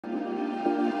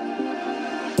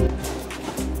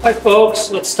Hi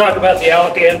folks, let's talk about the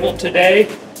Alec Anvil today.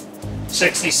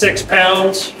 66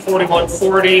 pounds,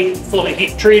 4140, fully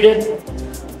heat treated.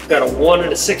 Got a 1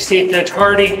 1/16 inch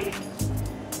Hardy.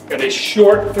 Got a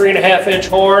short 3.5 inch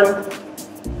horn.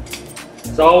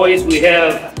 As always, we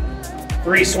have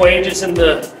 3 swages in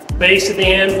the base of the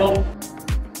anvil.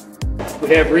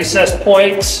 We have recessed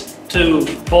points to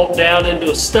bolt down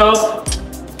into a stump,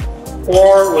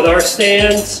 or with our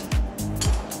stands,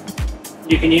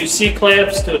 you can use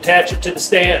C-clamps to attach it to the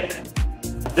stand.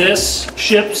 This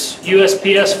ships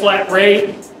USPS flat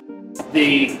rate.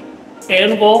 The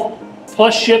anvil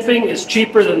plus shipping is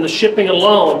cheaper than the shipping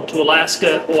alone to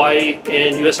Alaska, Hawaii,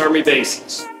 and U.S. Army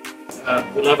bases.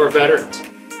 We love our veterans.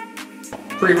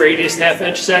 Pre-radius 1/2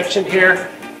 inch section here.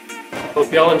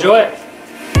 Hope y'all enjoy it.